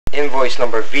Invoice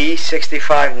number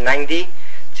V6590.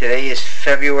 Today is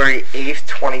February 8th,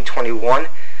 2021.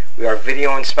 We are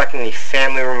video inspecting the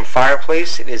family room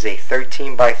fireplace. It is a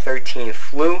 13 by 13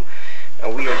 flue,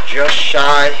 and we are just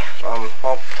shy from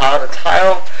tile to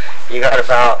tile. You got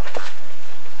about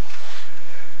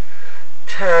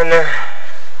 10,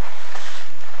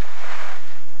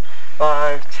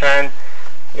 5, 10,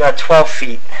 you got 12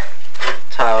 feet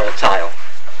tile to tile.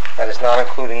 That is not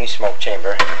including the smoke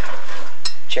chamber.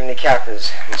 Chimney cap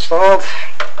is installed.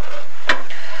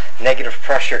 Negative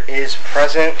pressure is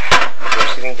present. We're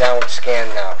sitting down with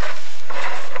scan now.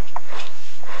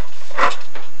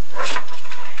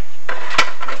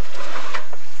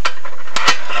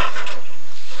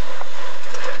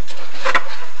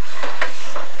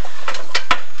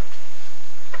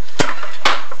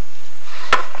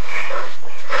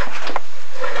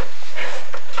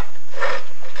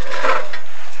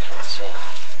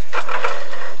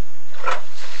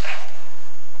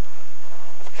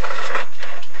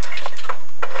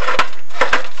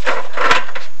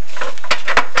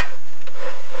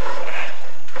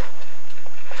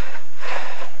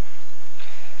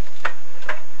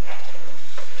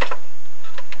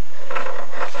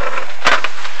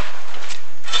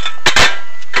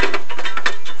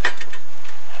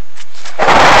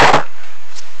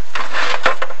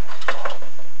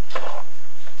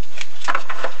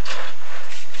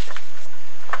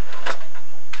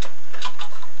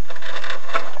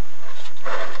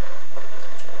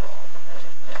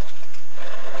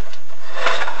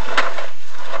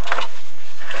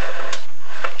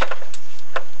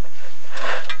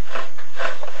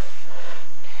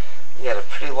 You got a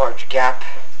pretty large gap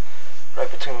right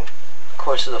between the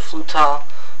course of the flue tile.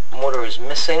 Mortar is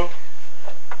missing.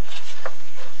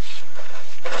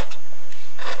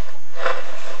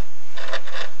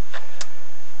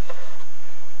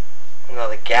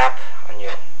 Another gap on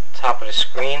your top of the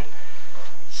screen.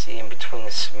 See, in between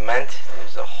the cement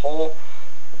there's a hole.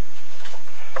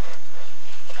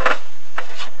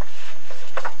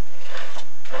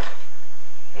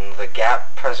 Another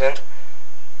gap present.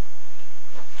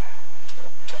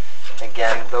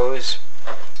 Again, those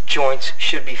joints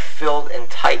should be filled and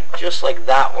tight, just like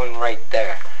that one right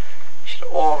there. Should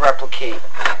all replicate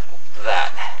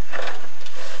that.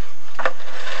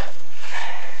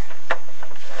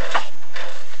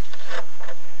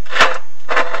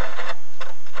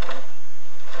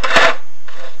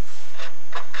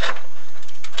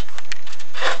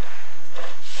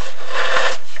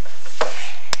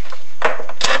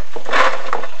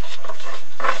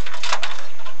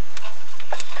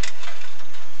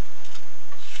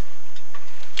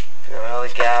 Another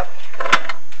gap.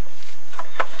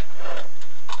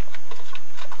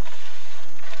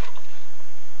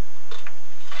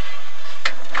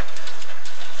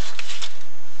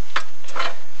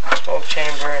 Smoke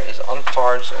chamber is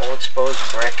unparred, so all exposed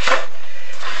brick.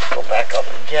 Go back up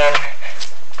again.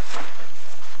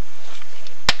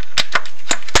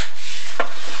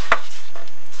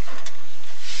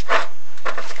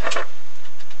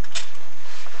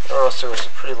 There was a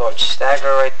pretty large stagger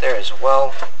right there as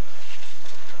well.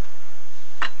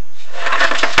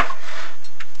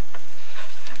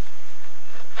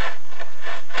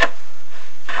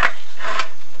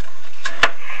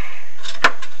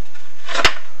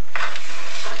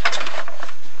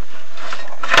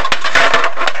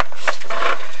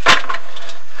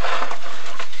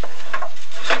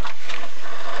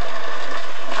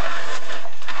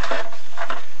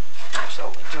 So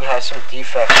we do have some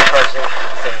defects present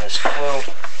within this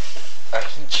flue. A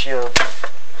heat shield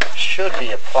should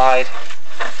be applied.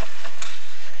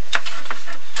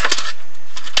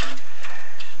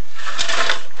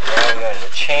 Now we are in the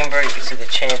chamber. You can see the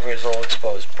chamber is all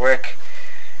exposed brick.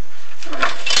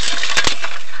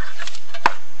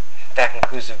 That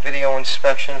concludes the video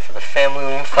inspection for the family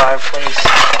room fireplace.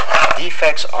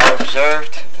 Defects are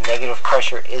observed. Negative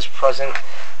pressure is present.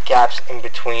 Gaps in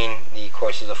between the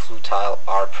courses of flue tile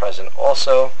are present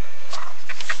also.